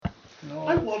No.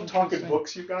 I love talking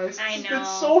books, you guys. I It's know. been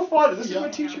so fun. This is Yeah.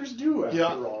 what teachers do,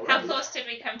 after all. How Right? close did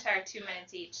we come to our 2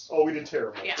 minutes each? Oh, we did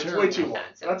terrible. Yeah. It's Terrible. way too long.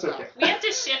 That's okay. We have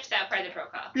to shift that part that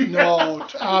broke off. No,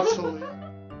 absolutely.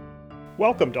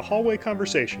 Welcome to Hallway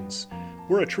Conversations.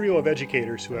 We're a trio of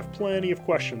educators who have plenty of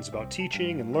questions about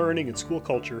teaching and learning and school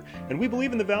culture, and we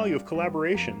believe in the value of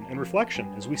collaboration and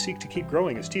reflection as we seek to keep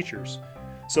growing as teachers.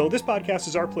 So this podcast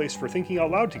is our place for thinking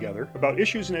out loud together about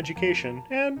issues in education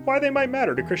and why they might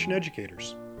matter to Christian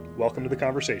educators. Welcome to the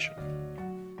conversation.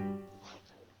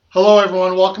 Hello,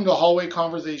 everyone. Welcome to Hallway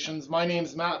Conversations. My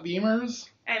name's Matt Beamers.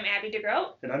 I'm Abby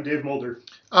DeGroat. And I'm Dave Mulder.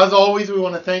 As always, we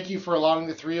want to thank you for allowing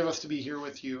the three of us to be here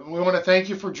with you. And we want to thank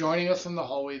you for joining us in the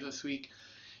hallway this week.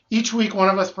 Each week, one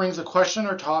of us brings a question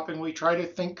or topic, and we try to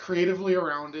think creatively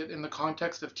around it in the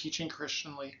context of teaching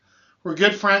Christianly. We're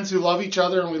good friends who love each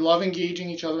other, and we love engaging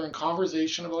each other in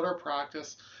conversation about our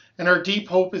practice. And our deep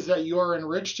hope is that you are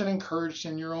enriched and encouraged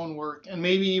in your own work, and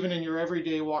maybe even in your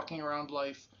everyday walking around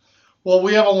life. Well,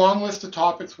 we have a long list of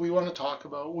topics we want to talk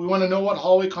about. We want to know what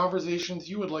hallway conversations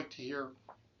you would like to hear.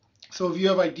 So if you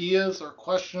have ideas or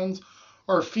questions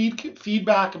or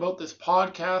feedback about this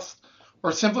podcast,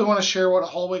 or simply want to share what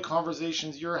hallway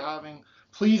conversations you're having,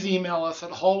 please email us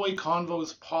at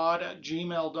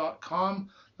hallwayconvospod@gmail.com.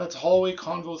 That's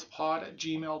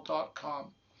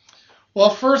hallwayconvospod@gmail.com. Well,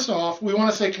 first off, we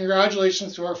want to say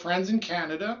congratulations to our friends in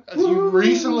Canada as you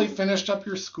recently finished up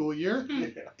your school year.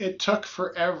 Yeah. It took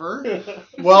forever.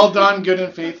 Well done, good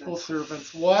and faithful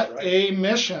servants. What Right. a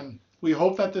mission. We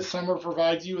hope that this summer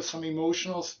provides you with some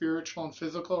emotional, spiritual, and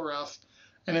physical rest.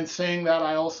 And in saying that,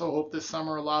 I also hope this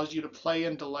summer allows you to play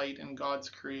and delight in God's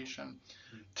creation.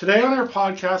 Today on our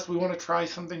podcast, we want to try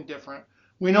something different.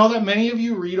 We know that many of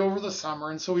you read over the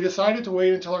summer, and so we decided to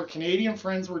wait until our Canadian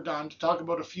friends were done to talk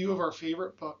about a few of our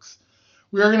favorite books.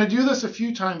 We are going to do this a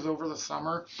few times over the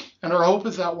summer, and our hope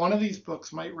is that one of these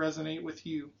books might resonate with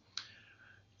you.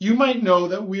 You might know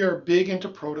that we are big into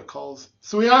protocols,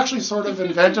 so we actually sort of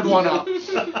invented one up,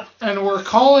 and we're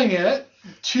calling it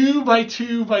 2 by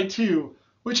 2 by 2,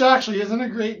 which actually isn't a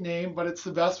great name, but it's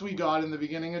the best we got in the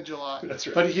beginning of July. That's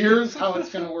right. But here's how it's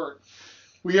going to work.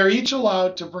 We are each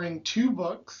allowed to bring 2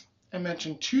 books and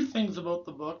mention 2 things about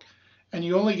the book, and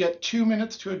you only get 2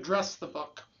 minutes to address the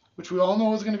book, which we all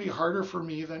know is going to be harder for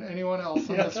me than anyone else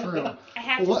in this room. I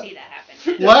have to What? see that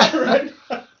happen. Less, Right?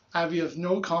 Abby has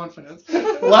no confidence.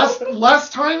 Less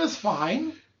time is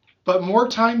fine, but more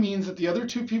time means that the other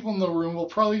 2 people in the room will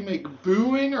probably make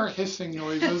booing or hissing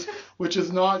noises, which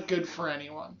is not good for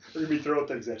anyone. We're going to be throwing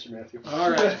things at you, Matthew.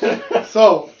 All right.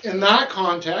 So, in that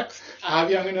context,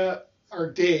 Abby,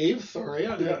 Dave, sorry,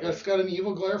 I just got an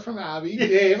evil glare from Abby.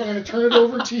 Dave, I'm going to turn it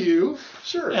over to you.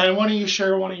 Sure. And why don't you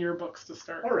share one of your books to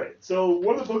start? All right. So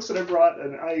one of the books that I brought,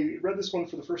 and I read this one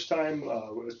for the first time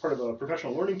as part of a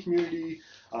professional learning community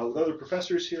with other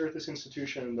professors here at this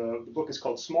institution. The book is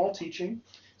called Small Teaching.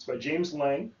 It's by James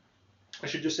Lang. I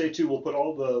should just say, too, we'll put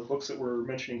all the books that we're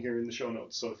mentioning here in the show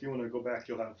notes. So if you want to go back,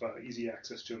 you'll have easy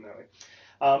access to them that way.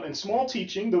 And small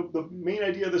teaching, the main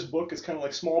idea of this book is kind of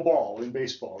like small ball in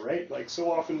baseball, right? Like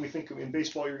so often we think in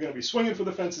baseball you're going to be swinging for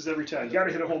the fences every time. You got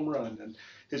to hit a home run. And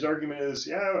his argument is,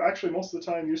 yeah, actually most of the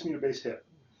time you just need a base hit.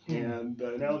 And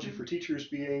the analogy for teachers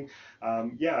being,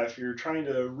 if you're trying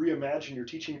to reimagine your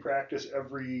teaching practice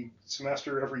every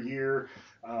semester, every year,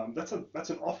 that's an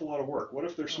awful lot of work. What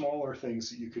if there's smaller things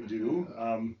that you could do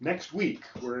next week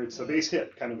where it's a base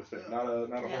hit kind of a thing, not a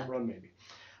home run maybe.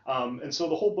 And so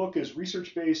the whole book is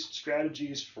research-based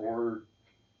strategies for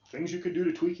things you could do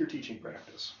to tweak your teaching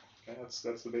practice. Okay, that's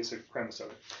the basic premise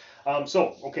of it.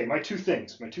 My 2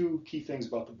 key things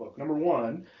about the book. Number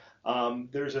 1,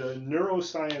 there's a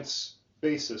neuroscience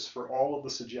basis for all of the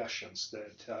suggestions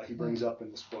that he brings up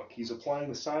in this book. He's applying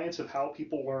the science of how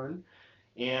people learn,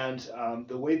 and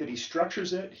the way that he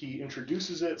structures it, he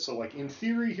introduces it. So like in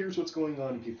theory, here's what's going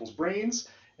on in people's brains.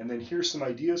 And then here's some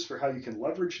ideas for how you can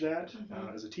leverage that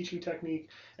as a teaching technique.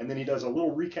 And then he does a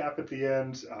little recap at the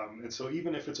end. And so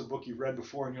even if it's a book you've read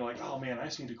before and you're like, oh man, I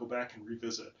just need to go back and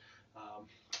revisit.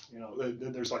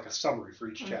 There's like a summary for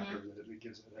each chapter that it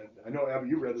gives it. And I know, Abby,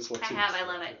 you read this one too. I have. I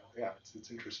love it. Yeah,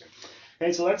 it's interesting.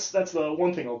 Okay, so that's the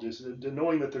one thing I'll do, is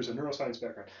knowing that there's a neuroscience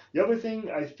background. The other thing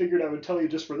I figured I would tell you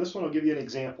just for this one, I'll give you an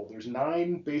example. There's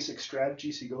 9 basic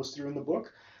strategies he goes through in the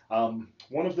book.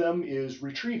 One of them is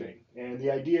retrieving, and the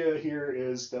idea here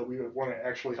is that we want to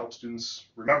actually help students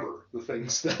remember the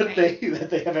things that they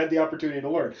have had the opportunity to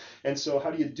learn. And so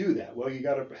how do you do that? Well, you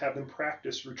got to have them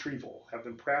practice retrieval, have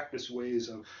them practice ways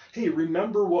of, hey,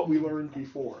 remember what we learned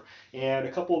before. And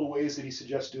a couple of the ways that he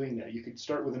suggests doing that, you could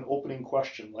start with an opening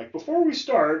question, like, before we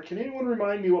start, can anyone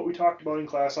remind me what we talked about in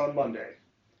class on Monday?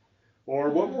 Or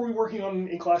what were we working on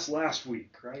in class last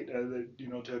week, right?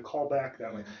 To call back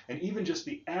that way. And even just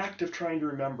the act of trying to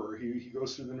remember, he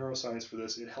goes through the neuroscience for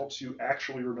this, it helps you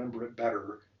actually remember it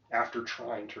better after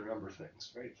trying to remember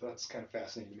things, right? So that's kind of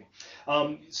fascinating to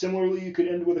me. Similarly, you could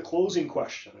end with a closing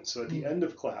question. So at the end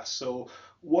of class, so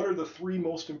what are the 3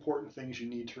 most important things you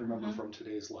need to remember from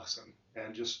today's lesson?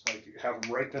 And just like have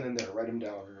them right then and there, write them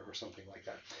down or something like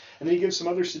that. And then he gives some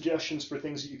other suggestions for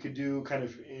things that you could do kind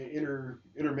of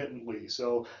intermittently.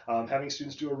 So having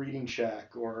students do a reading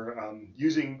check or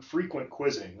using frequent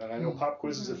quizzing. And I know pop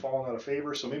quizzes have fallen out of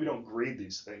favor, so maybe don't grade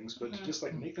these things, but to just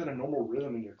like make that a normal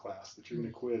rhythm in your class that you're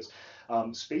going to quiz.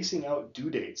 Spacing out due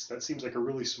dates. That seems like a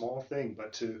really small thing,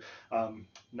 but to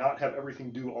not have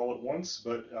everything due all at once,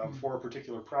 but for a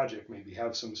particular project, maybe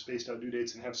have some spaced out due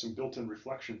dates and have some built-in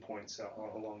reflection points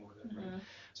along with it. Right?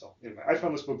 So anyway, I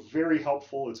found this book very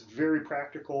helpful. It's very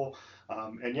practical,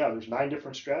 and yeah, there's 9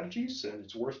 different strategies, and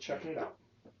it's worth checking it out.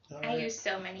 I use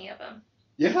so many of them.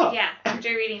 Yeah. Yeah, after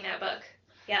reading that book.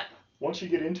 Yeah. Once you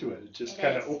get into it, it just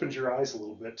kind of opens your eyes a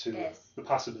little bit to the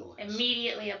possibilities.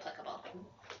 Immediately applicable.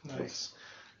 Nice.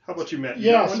 How about you, Matt?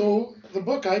 Yeah, so the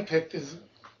book I picked is,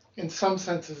 in some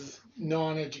senses,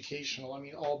 non-educational. I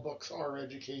mean, all books are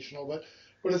educational, but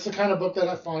it's the kind of book that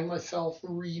I find myself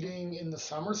reading in the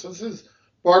summer. So this is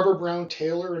Barbara Brown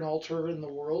Taylor, An Altar in the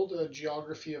World, A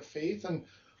Geography of Faith. And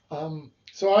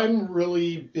so I'm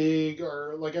really big,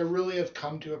 I really have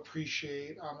come to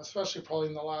appreciate, especially probably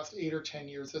in the last 8 or 10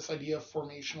 years, this idea of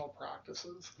formational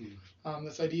practices.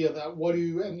 This idea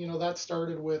that that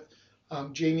started with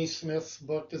Jamie Smith's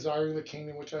book, Desiring the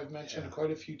Kingdom, which I've mentioned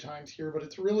quite a few times here, but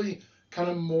it's really kind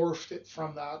of morphed it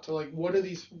from that to what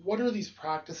are these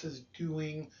practices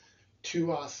doing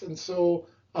to us? And so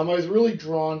I was really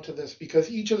drawn to this because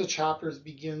each of the chapters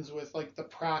begins with the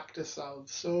practice of.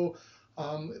 So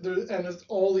and it's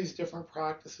all these different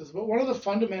practices. But one of the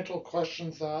fundamental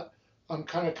questions that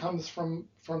kind of comes from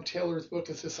Taylor's book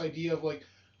is this idea of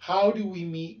how do we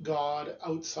meet God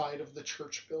outside of the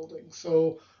church building?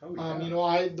 So,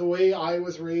 the way I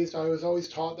was raised, I was always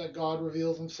taught that God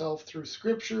reveals himself through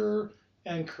scripture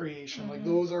and creation.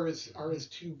 Those are his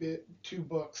two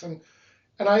books. And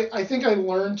I think I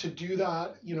learned to do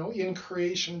that, in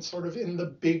creation, sort of in the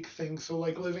big things. So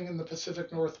living in the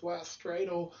Pacific Northwest, right?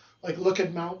 Look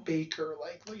at Mount Baker,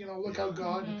 look how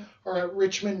God, or at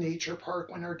Richmond Nature Park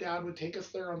when our dad would take us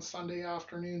there on Sunday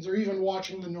afternoons, or even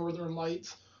watching the Northern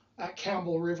Lights at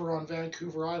Campbell River on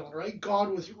Vancouver Island, right? God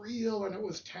was real and it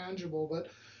was tangible, but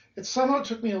it somehow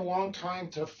took me a long time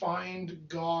to find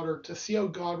God or to see how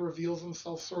God reveals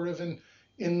himself sort of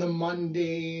in the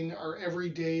mundane or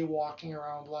everyday walking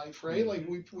around life, right?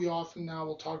 We often now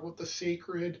will talk about the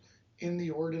sacred in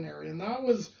the ordinary, and that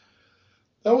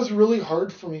was really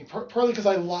hard for me, partly because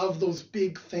I love those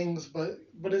big things, but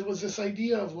it was this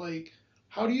idea of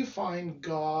how do you find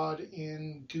God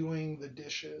in doing the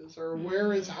dishes? Or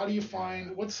how do you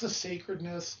find, what's the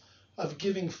sacredness of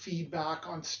giving feedback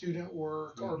on student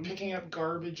work or picking up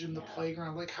garbage in the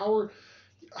playground?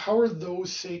 How are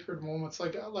those sacred moments?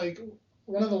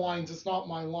 One of the lines, it's not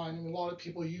my line, and a lot of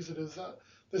people use it, is that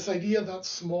this idea that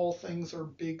small things are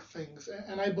big things.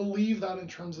 And I believe that in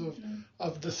terms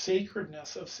of the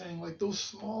sacredness of saying those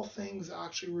small things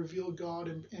actually reveal God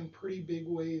in pretty big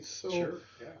ways. So,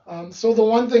 so the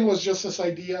one thing was just this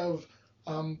idea of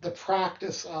the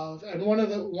practice of, and one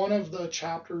of the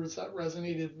chapters that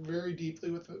resonated very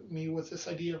deeply with me was this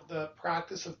idea of the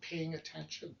practice of paying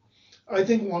attention. I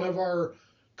think one of our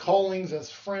callings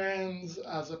as friends,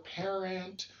 as a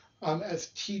parent, as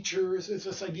teachers, is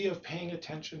this idea of paying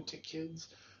attention to kids,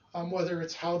 whether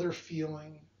it's how they're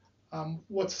feeling,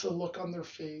 what's the look on their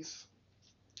face,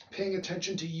 paying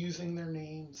attention to using their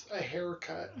names, a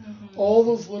haircut, all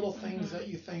those little things that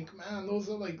you think, man, those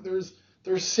are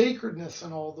there's sacredness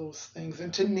in all those things,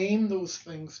 and to name those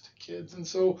things to kids. And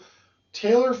so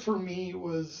Taylor for me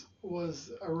was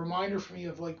a reminder for me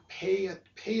of pay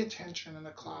attention in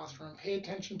the classroom, pay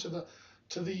attention to the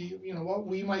what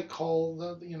we might call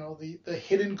the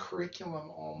hidden curriculum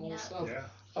almost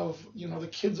of the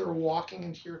kids are walking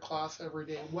into your class every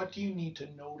day. What do you need to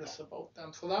notice about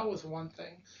them? So that was one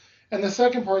thing. And the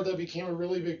second part that became a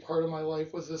really big part of my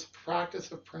life was this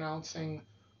practice of pronouncing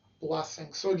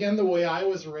blessings. So again, the way I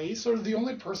was raised, sort of the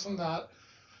only person that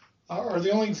or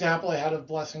the only example I had of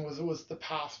blessing was the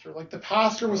pastor. The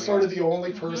pastor was sort of the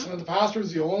only person, and the pastor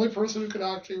was the only person who could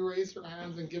actually raise their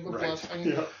hands and give a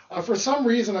blessing. For some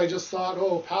reason, I just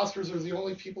thought, pastors are the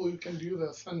only people who can do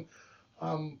this. And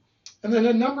And then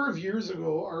a number of years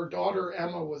ago, our daughter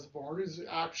Emma was born, who's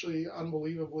actually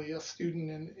unbelievably a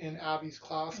student in Abby's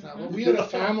class now. But we had a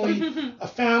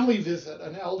family visit,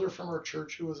 an elder from our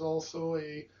church who was also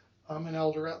an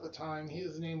elder at the time.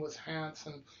 His name was Hans,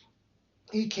 and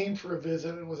he came for a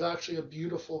visit, and it was actually a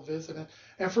beautiful visit.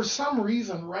 And for some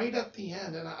reason, right at the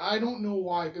end, and I don't know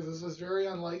why, because this is very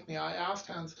unlike me, I asked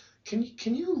Hans,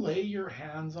 can you lay your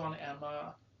hands on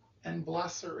Emma and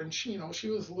bless her? And she, she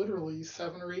was literally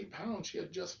 7 or 8 pounds. She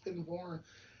had just been born.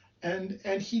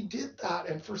 And he did that.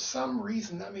 And for some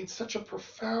reason, that made such a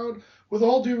profound, with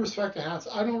all due respect to Hans,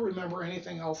 I don't remember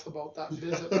anything else about that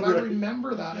visit, but Right. I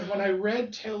remember that. And when I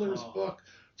read Taylor's book,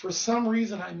 for some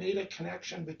reason, I made a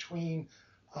connection between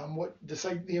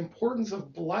the importance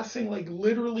of blessing, like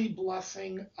literally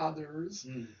blessing others,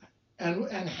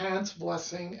 and Hans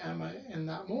blessing Emma in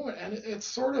that moment. And it's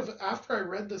sort of, after I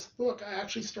read this book, I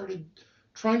actually started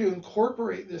trying to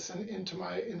incorporate this into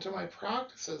my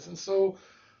practices. And so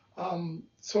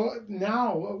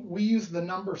now we use the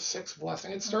number 6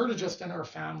 blessing. It started just in our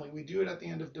family. We do it at the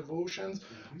end of devotions.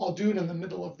 I'll do it in the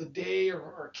middle of the day, or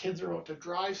our kids are out to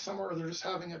drive somewhere, or they're just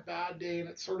having a bad day, and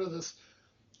it's sort of this,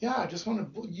 I just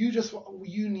want to,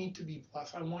 you need to be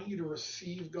blessed. I want you to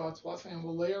receive God's blessing, and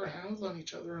we'll lay our hands on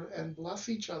each other and bless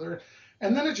each other.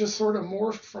 And then it just sort of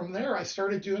morphed from there. I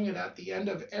started doing it at the end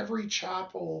of every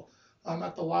chapel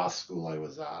at the last school I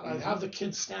was at. I'd have the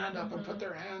kids stand up and put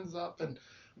their hands up, and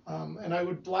I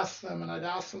would bless them, and I'd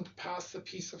ask them to pass the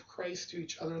peace of Christ to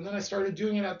each other. And then I started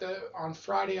doing it on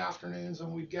Friday afternoons,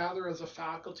 and we'd gather as a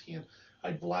faculty, and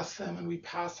I'd bless them, and we'd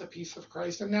pass the peace of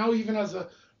Christ. And now, even as a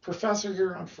professor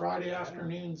here on Friday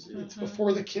afternoons, it's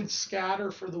before the kids scatter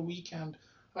for the weekend,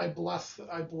 I bless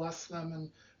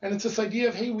them, and it's this idea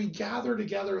of, hey, we gather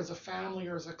together as a family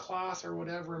or as a class or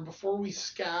whatever, and before we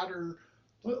scatter,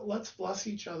 let's bless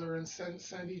each other and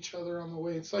send each other on the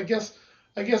way. And so I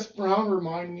guess Brown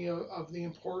reminded me of the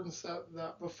importance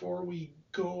that before we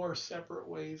go our separate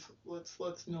ways,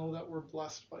 let's know that we're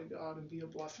blessed by God and be a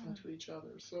blessing to each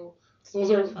other. So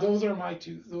those are my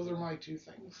two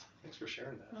things. Thanks for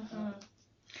sharing that.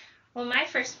 Well, my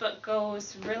first book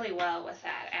goes really well with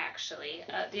that, actually,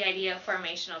 the idea of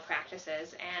formational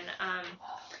practices. And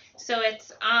so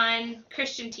it's on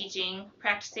Christian teaching,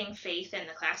 practicing faith in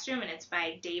the classroom, and it's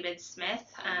by David Smith,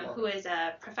 who is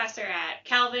a professor at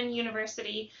Calvin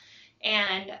University.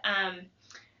 And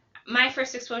my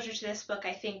first exposure to this book,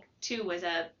 I think, too, was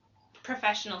a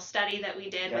professional study that we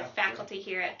did with faculty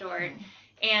here at Dordt.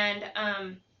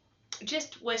 And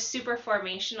just was super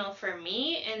formational for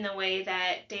me in the way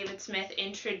that David Smith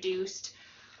introduced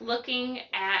looking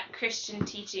at Christian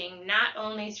teaching not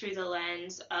only through the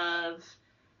lens of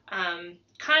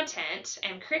content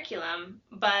and curriculum,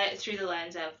 but through the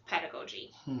lens of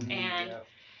pedagogy. And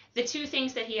the two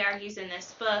things that he argues in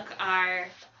this book are,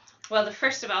 well, the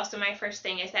first of all, so my first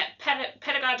thing is that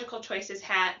pedagogical choices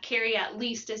carry at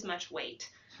least as much weight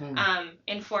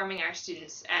informing our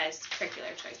students as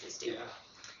curricular choices do.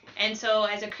 And so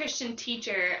as a Christian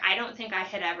teacher, I don't think I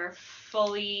had ever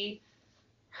fully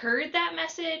heard that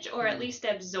message, or at least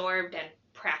absorbed and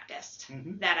practiced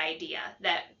that idea,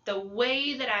 that the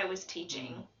way that I was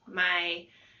teaching,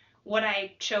 what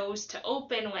I chose to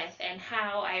open with and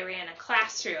how I ran a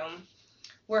classroom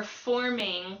were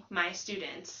forming my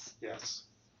students. Yes.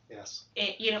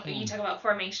 You talk about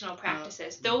formational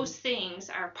practices. Those things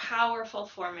are powerful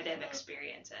formative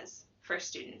experiences for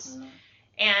students.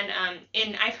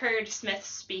 And I've heard Smith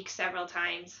speak several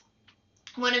times.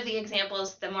 One of the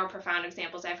examples, the more profound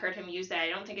examples I've heard him use that I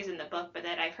don't think is in the book, but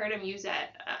that I've heard him use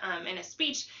that in a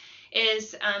speech,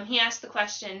 is he asked the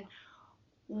question,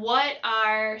 what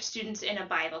are students in a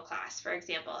Bible class, for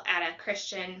example, at a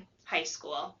Christian high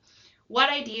school, what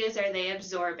ideas are they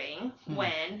absorbing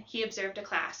when he observed a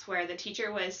class where the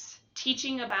teacher was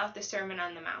teaching about the Sermon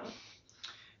on the Mount,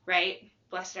 right?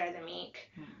 Blessed are the meek.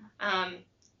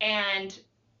 And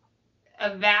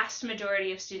a vast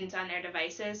majority of students on their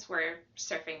devices were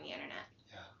surfing the internet.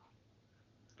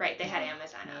 Right? They had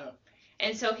Amazon up.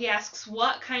 And so he asks,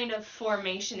 what kind of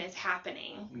formation is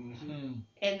happening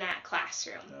in that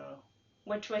classroom?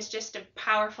 Which was just a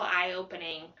powerful,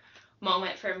 eye-opening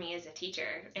moment for me as a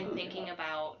teacher in thinking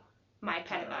about my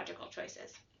pedagogical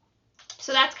choices.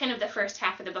 So that's kind of the first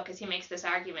half of the book, as he makes this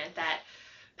argument that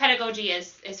pedagogy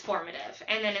is formative.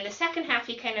 And then in the second half,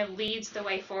 he kind of leads the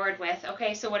way forward with,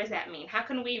 okay, so what does that mean? How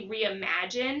can we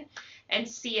reimagine and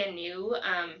see anew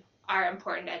our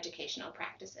important educational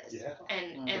practices?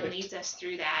 And leads us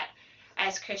through that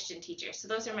as Christian teachers. So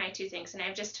those are my two things. And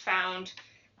I've just found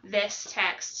this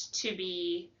text to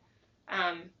be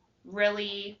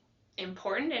really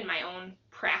important in my own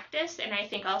practice. And I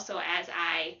think also as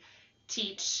I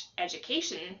teach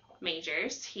education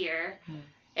majors here,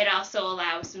 it also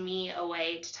allows me a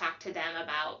way to talk to them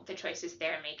about the choices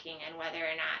they're making and whether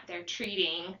or not they're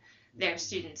treating their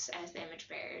students as the image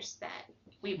bearers that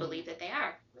we believe that they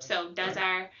are. Right. So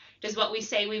does what we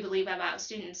say we believe about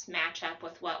students match up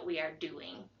with what we are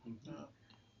doing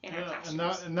in our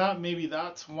classrooms? And that maybe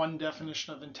that's one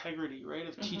definition of integrity, right?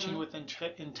 Of teaching with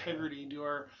integrity.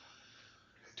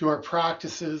 Do our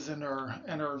practices and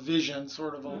our vision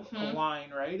sort of align,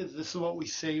 right? This is what we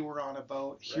say we're on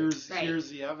about. Here's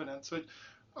the evidence. But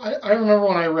I remember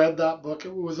when I read that book,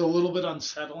 it was a little bit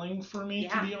unsettling for me,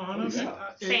 to be honest.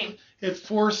 Same. It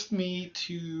forced me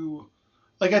to,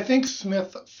 like, I think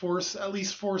Smith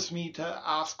forced me to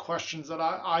ask questions that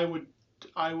I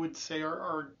would say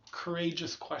are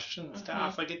courageous questions to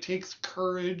ask. Like, it takes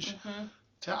courage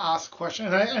to ask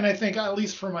questions, and I think, at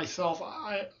least for myself,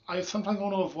 I sometimes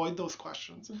want to avoid those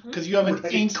questions because you have an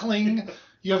inkling.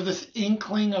 You have this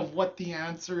inkling of what the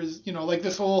answer is. Like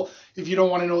this whole, if you don't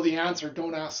want to know the answer,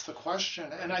 don't ask the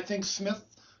question. And I think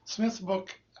Smith's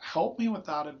book helped me with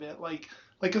that a bit. Like,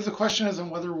 because the question isn't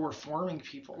whether we're forming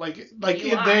people.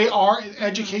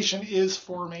 Education is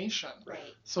formation.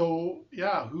 Right. So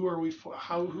yeah, who are we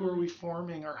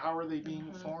forming, or how are they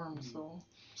being formed?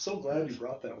 So glad you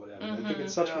brought that one, Abby. I think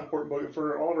it's such an important book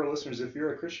for all of our listeners. If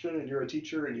you're a Christian and you're a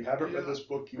teacher and you haven't read this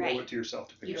book, you owe it to yourself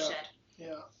to pick it up. You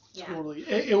should. Yeah, totally.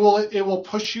 It will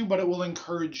push you, but it will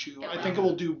encourage you. I think it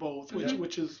will do both,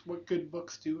 which is what good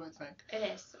books do, I think.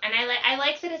 It is. And I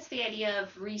like that it's the idea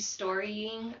of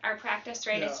restoring our practice,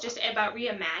 right? It's just about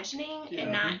reimagining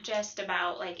and not just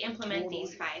about implement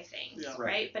these 5 things,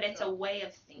 right? But it's a way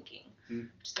of thinking.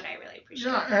 Just that I really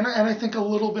appreciate. Yeah, and I think a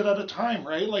little bit at a time,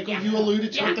 right? Like you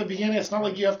alluded to at the beginning, it's not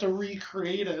like you have to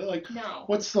recreate it. Like,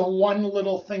 what's the one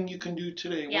little thing you can do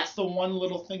today? What's the one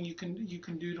little thing you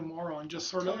can do tomorrow? And just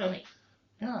sort of,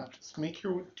 just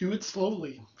do it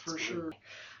slowly, for sure.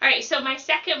 All right, so my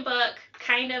second book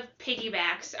kind of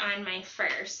piggybacks on my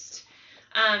first,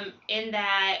 in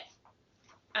that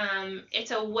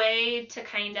it's a way to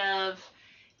kind of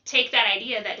take that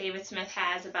idea that David Smith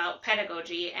has about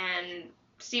pedagogy and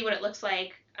see what it looks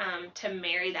like to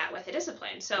marry that with a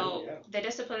discipline. So the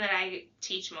discipline that I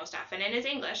teach most often is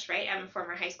English, right? I'm a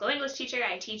former high school English teacher.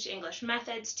 I teach English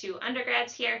methods to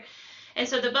undergrads here. And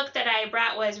so the book that I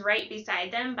brought was Right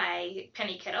Beside Them by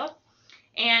Penny Kittle.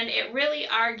 And it really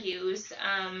argues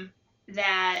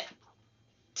that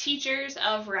teachers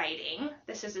of writing,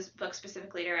 this is a book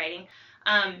specifically to writing,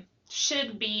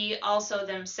 should be also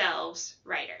themselves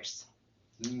writers.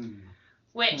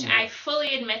 Which I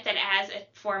fully admit that as a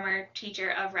former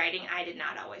teacher of writing, I did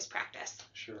not always practice.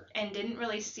 Sure. And didn't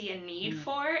really see a need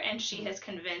for, and she has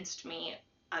convinced me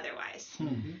otherwise.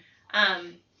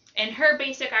 And her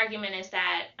basic argument is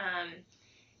that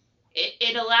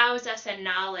it allows us a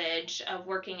knowledge of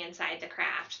working inside the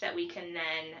craft that we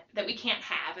can't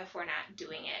have if we're not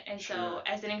doing it. And so,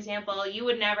 as an example, you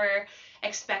would never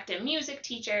expect a music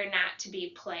teacher not to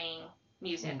be playing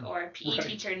music or a PE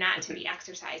teacher not to be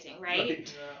exercising, right?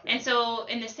 And so,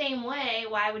 in the same way,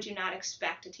 why would you not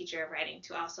expect a teacher of writing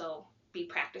to also be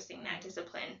practicing that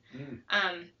discipline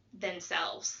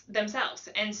themselves?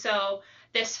 And so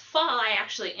this fall, I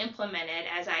actually implemented,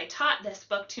 as I taught this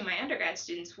book to my undergrad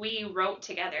students, we wrote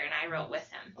together and I wrote with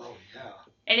them. Oh, yeah.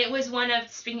 And it was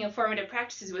speaking of formative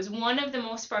practices, it was one of the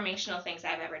most formational things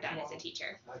I've ever done as a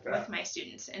teacher with my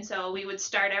students. And so we would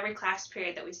start every class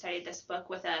period that we studied this book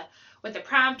with a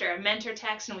prompt or a mentor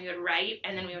text, and we would write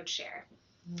and then we would share.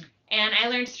 And I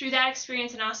learned through that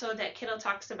experience, and also that Kittle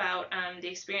talks about the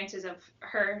experiences of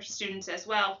her students as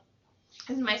well.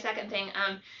 This is my second thing.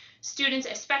 Students,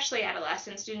 especially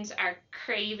adolescent students, are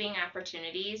craving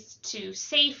opportunities to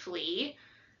safely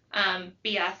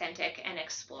be authentic and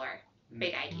explore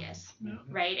big ideas,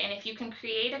 right? And if you can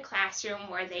create a classroom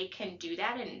where they can do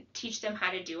that and teach them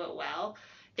how to do it well,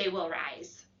 they will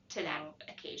rise to that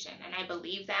occasion. And I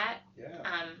believe that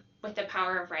with the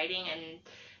power of writing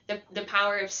and the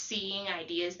power of seeing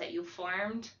ideas that you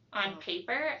formed on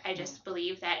paper. I just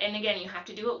believe that, and again, you have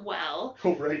to do it well.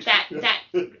 That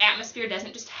atmosphere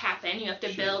doesn't just happen. You have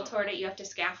to build toward it. You have to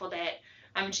scaffold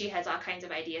it. She has all kinds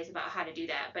of ideas about how to do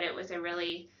that, but it was a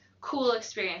really cool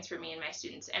experience for me and my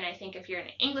students. And I think if you're an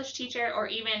English teacher, or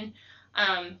even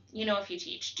if you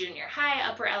teach junior high,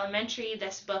 upper elementary,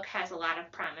 this book has a lot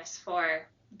of promise for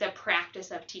the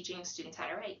practice of teaching students how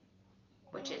to write,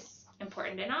 which is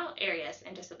important in all areas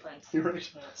and disciplines. You're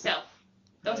right. So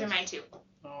those are my two.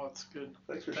 Oh, that's good.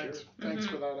 Thanks for sharing. Thanks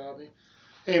for that, Abby.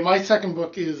 Hey, my second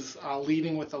book is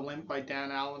Leading with a Limp by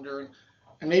Dan Allender.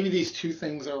 And maybe these two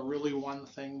things are really one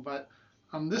thing, but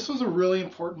this was a really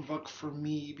important book for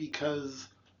me because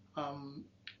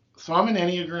So I'm an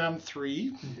Enneagram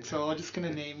 3, so I'm just going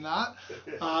to name that.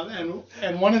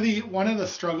 And one of the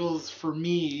struggles for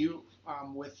me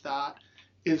with that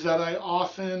is that I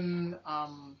often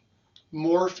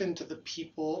morph into the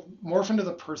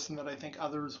person that I think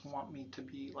others want me to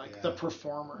be, like the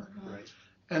performer. Right.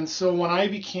 And so when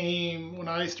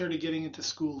I started getting into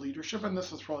school leadership, and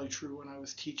this was probably true when I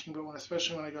was teaching, but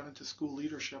especially when I got into school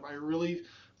leadership,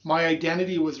 my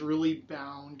identity was really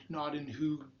bound not in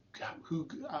who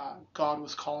God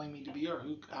was calling me to be or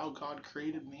how God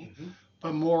created me,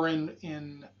 but more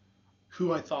in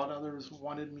who I thought others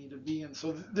wanted me to be. And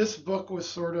so this book was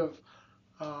sort of,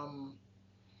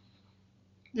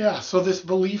 so this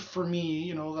belief for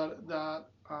me, that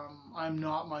I'm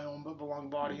not my own, but belong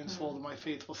body and soul to my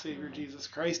faithful Savior, Jesus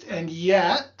Christ. And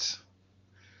yet,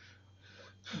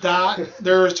 that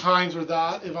there are times where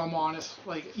that, if I'm honest,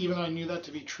 like even though I knew that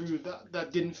to be true,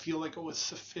 that didn't feel like it was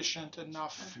sufficient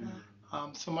enough.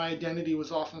 So my identity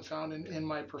was often found in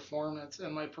my performance,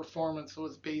 and my performance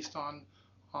was based on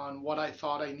what I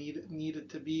thought I needed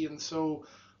to be. And so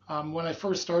when I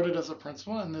first started as a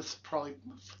principal, and this probably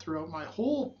throughout my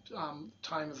whole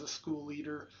time as a school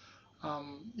leader,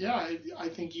 I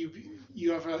think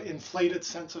you have an inflated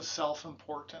sense of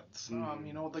self-importance.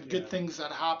 The good things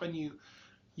that happen,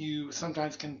 you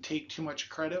sometimes can take too much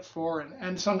credit for,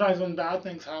 and sometimes when bad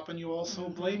things happen, you also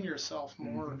blame yourself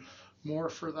more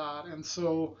for that. And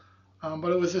so,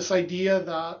 but it was this idea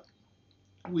that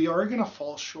we are going to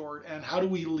fall short, and how do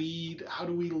we lead out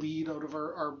of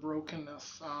our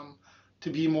brokenness to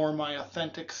be more my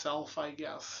authentic self, I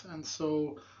guess. And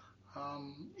so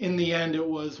in the end, it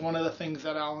was one of the things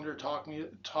that Allender taught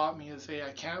me is, hey,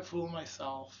 I can't fool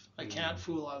myself, I can't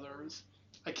fool others,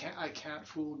 I can't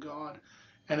fool God.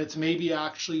 And it's maybe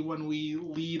actually when we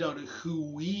lead out of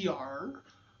who we are,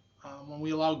 when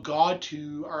we allow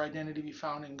our identity to be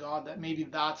found in God, that maybe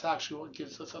that's actually what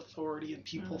gives us authority, and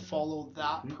people follow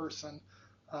that person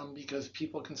because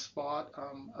people can spot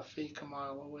a fake a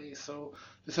mile away. So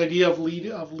this idea of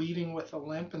leading with a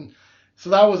limp, and so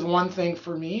that was one thing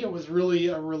for me. It was really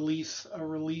a release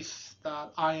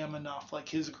that I am enough, like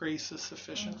His grace is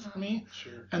sufficient for me.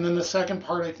 Sure. And then the second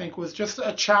part, I think, was just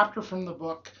a chapter from the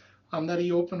book that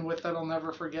he opened with that I'll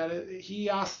never forget it. He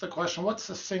asked the question, what's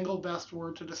the single best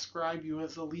word to describe you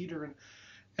as a leader?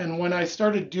 And when I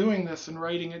started doing this and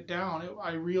writing it down,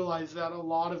 I realized that a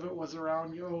lot of it was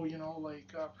around, they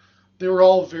were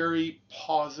all very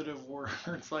positive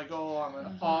words, like, I'm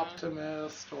an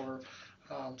optimist, or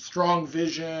strong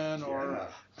vision, or a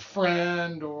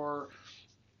friend,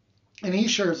 and he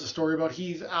shares a story about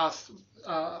he's asked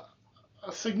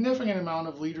a significant amount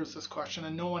of leaders this question,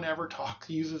 and no one ever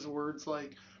uses words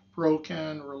like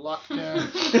broken,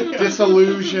 reluctant,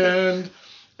 disillusioned.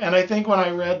 And I think when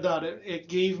I read that, it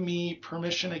gave me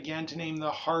permission again to name the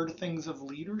hard things of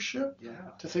leadership.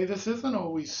 To say this isn't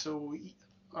always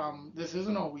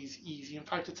easy. In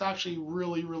fact, it's actually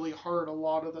really, really hard a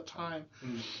lot of the time.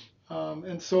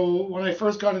 And so when I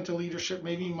first got into leadership,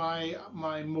 maybe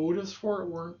my motives for it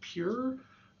weren't pure.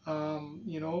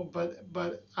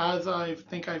 But as I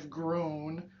think I've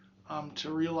grown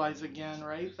to realize again,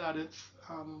 right, that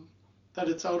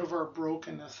it's out of our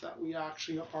brokenness that we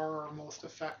actually are our most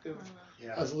effective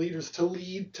as leaders, to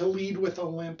lead with a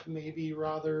limp, maybe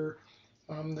rather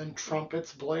than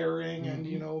trumpets blaring, and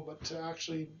but to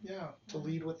actually to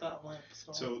lead with that limp.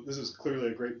 So this is clearly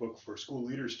a great book for school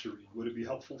leaders to read. Would it be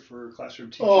helpful for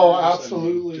classroom teachers? Oh,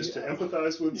 absolutely. Just to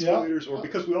empathize with school leaders, or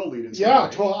because we all lead in school.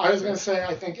 Well, I was going to say,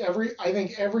 I think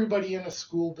everybody in a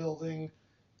school building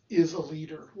is a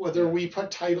leader, whether we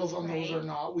put titles on those or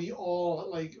not. We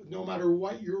all, no matter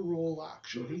what your role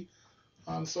actually.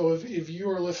 So if you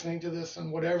are listening to this,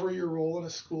 and whatever your role in a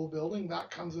school building,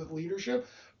 that comes with leadership.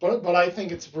 But I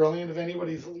think it's brilliant if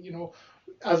anybody's,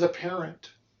 as a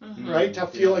parent, right, to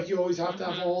feel like you always have to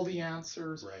have all the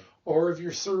answers, or if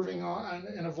you're serving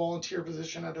in a volunteer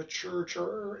position at a church,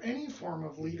 or any form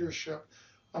of leadership.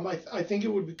 I think it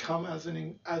would become as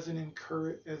an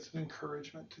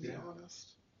encouragement, to be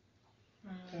honest.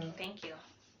 Thank you.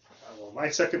 Well, my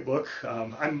second book,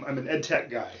 I'm an ed tech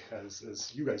guy,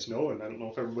 as you guys know, and I don't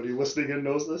know if everybody listening in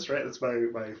knows this, right? That's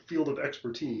my field of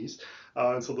expertise.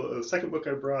 And so the second book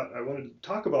I brought, I wanted to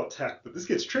talk about tech, but this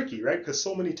gets tricky, right? Because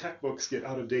so many tech books get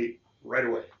out of date right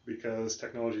away because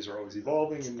technologies are always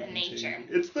evolving. It's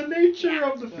the nature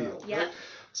of the field. Yeah. Right?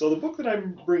 So the book that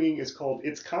I'm bringing is called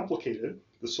It's Complicated: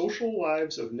 The Social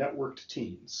Lives of Networked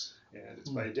Teens, and it's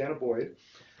by Dana Boyd.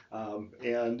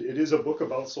 And it is a book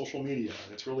about social media.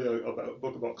 It's really a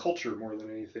book about culture more than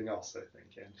anything else, I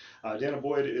think. And Dana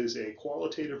Boyd is a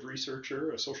qualitative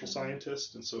researcher, a social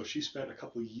scientist, and so she spent a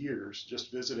couple of years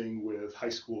just visiting with high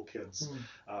school kids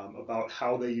about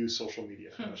how they use social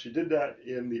media. She did that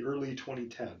in the early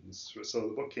 2010s, so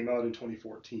the book came out in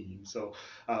 2014. So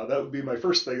that would be my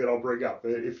first thing that I'll bring up.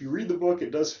 If you read the book,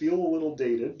 it does feel a little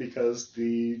dated because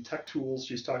the tech tools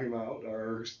she's talking about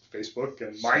are Facebook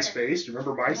and MySpace. Do you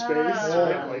remember MySpace?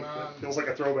 It feels like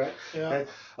a throwback. Yeah.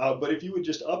 Okay? But if you would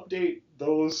just update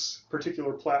those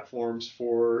particular platforms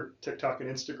for TikTok and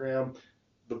Instagram,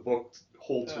 the book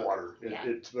holds water.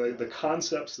 The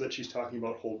concepts that she's talking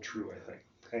about hold true, I think.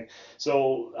 Okay,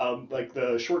 so like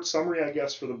the short summary, I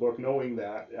guess, for the book, knowing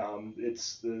that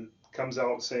comes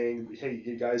out saying, hey,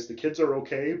 you guys, the kids are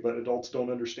okay, but adults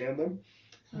don't understand them.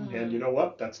 And you know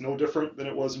what? That's no different than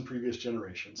it was in previous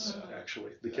generations,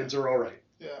 actually. The kids are all right.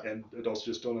 And adults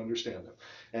just don't understand them.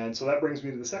 And so that brings me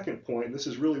to the second point, and this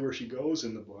is really where she goes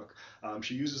in the book.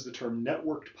 She uses the term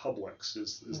networked publics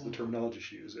is the terminology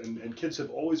she uses. And kids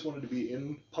have always wanted to be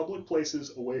in public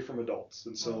places away from adults.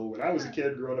 And so when I was a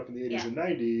kid growing up in the 80s and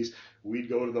 90s, we'd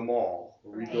go to the mall,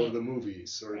 or we'd go to the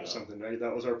movies or something, right?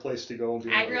 That was our place to go.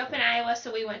 And I grew up in Iowa,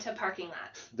 so we went to parking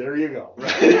lots. There you go.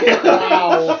 Right?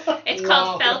 Wow. It's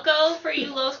called Felco for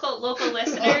you local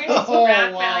listeners. Rock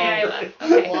Valley, Iowa.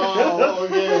 Okay. Wow.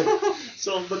 Okay.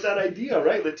 So, but that idea,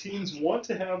 right? The teens want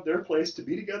to have their place to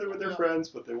be together with their friends,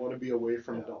 but they want to be away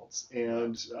from adults.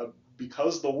 And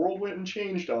because the world went and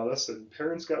changed on us, and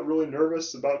parents got really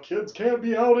nervous about kids can't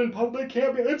be out in public,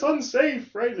 it's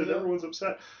unsafe, right? And everyone's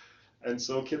upset. And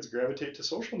so kids gravitate to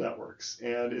social networks.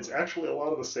 And it's actually a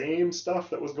lot of the same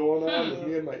stuff that was going on with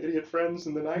me and my idiot friends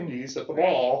in the 90s at the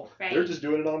mall. They're just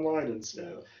doing it online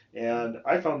instead. And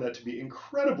I found that to be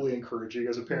incredibly encouraging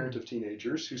as a parent of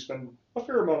teenagers who spend a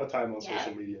fair amount of time on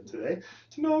social media today,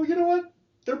 to know, you know what,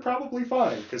 they're probably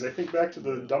fine. Because I think back to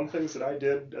the dumb things that I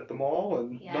did at the mall,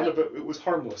 and none of it was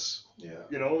harmless.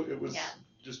 You know, it was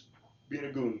just being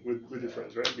a goon with your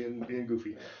friends, right? Being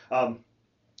goofy.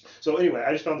 So anyway,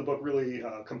 I just found the book really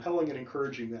compelling and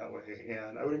encouraging that way.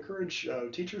 And I would encourage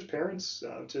teachers, parents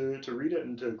to read it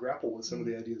and to grapple with some of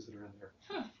the ideas that are in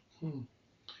there.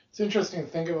 It's interesting to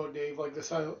think about, Dave, like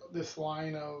this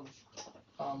line of,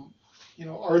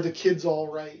 are the kids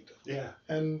all right? Yeah.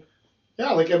 And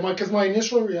because my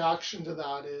initial reaction to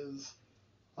that is,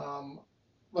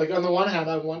 like on the one hand,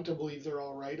 I want to believe they're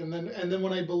all right, and then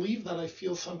when I believe that, I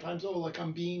feel sometimes, like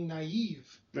I'm being naive.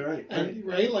 Right. And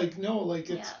like no, like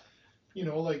it's,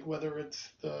 like whether it's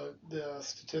the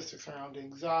statistics around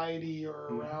anxiety or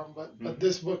around, but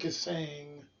this book is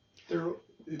saying they're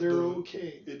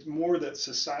okay. It's more that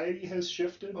society has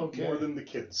shifted more than the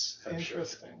kids have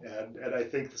shifted. And I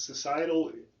think the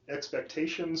societal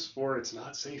expectations for it's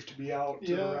not safe to be out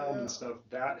around and stuff,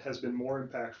 that has been more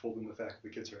impactful than the fact that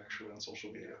the kids are actually on social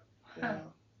media. Yeah.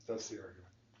 That's the argument.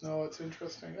 No, it's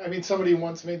interesting. I mean, somebody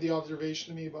once made the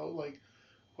observation to me about, like,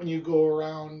 when you go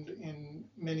around in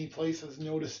many places,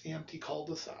 notice the empty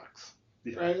cul-de-sacs.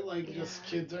 Right? Like, just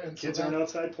kids aren't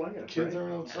outside playing. Kids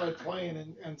aren't outside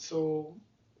playing. And so,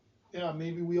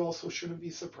 maybe we also shouldn't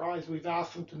be surprised. We've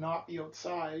asked them to not be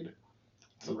outside.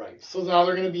 So now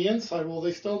they're going to be inside. Well,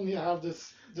 they still need to have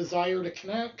this desire to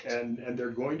connect. And they're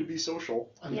going to be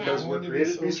social because we're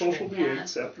created to be social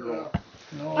beings after all.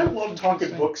 No, I love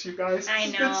talking books, you guys. I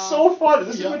know. It's so fun.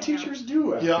 This is what teachers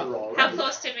do after all. How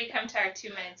close did we come to our 2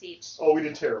 minutes each? Oh, we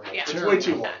did terrible. Yeah. It's way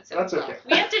too long. That's okay.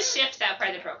 We have to shift that part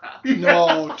of the protocol.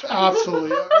 No,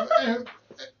 absolutely.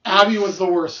 Abby was the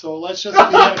worst, so let's just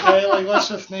be okay. Like, let's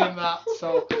just name that.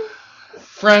 So,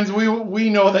 friends, we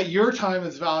know that your time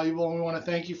is valuable, and we want to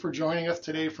thank you for joining us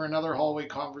today for another hallway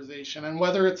conversation. And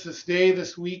whether it's this day,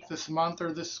 this week, this month,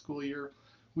 or this school year,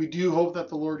 we do hope that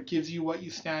the Lord gives you what you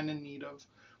stand in need of.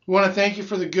 We want to thank you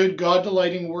for the good,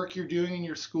 God-delighting work you're doing in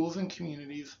your schools and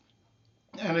communities.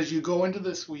 And as you go into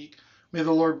this week, may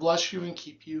the Lord bless you and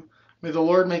keep you. May the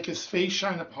Lord make his face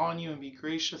shine upon you and be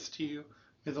gracious to you.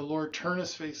 May the Lord turn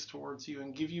his face towards you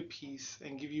and give you peace,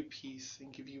 and give you peace,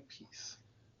 and give you peace.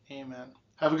 Amen.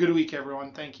 Have a good week,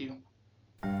 everyone. Thank you.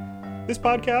 This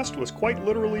podcast was quite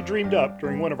literally dreamed up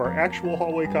during one of our actual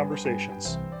hallway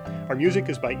conversations. Our music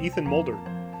is by Ethan Mulder.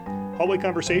 Hallway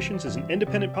Conversations is an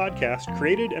independent podcast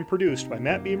created and produced by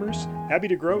Matt Beamers, Abby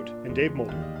DeGroat, and Dave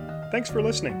Mulder. Thanks for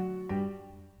listening.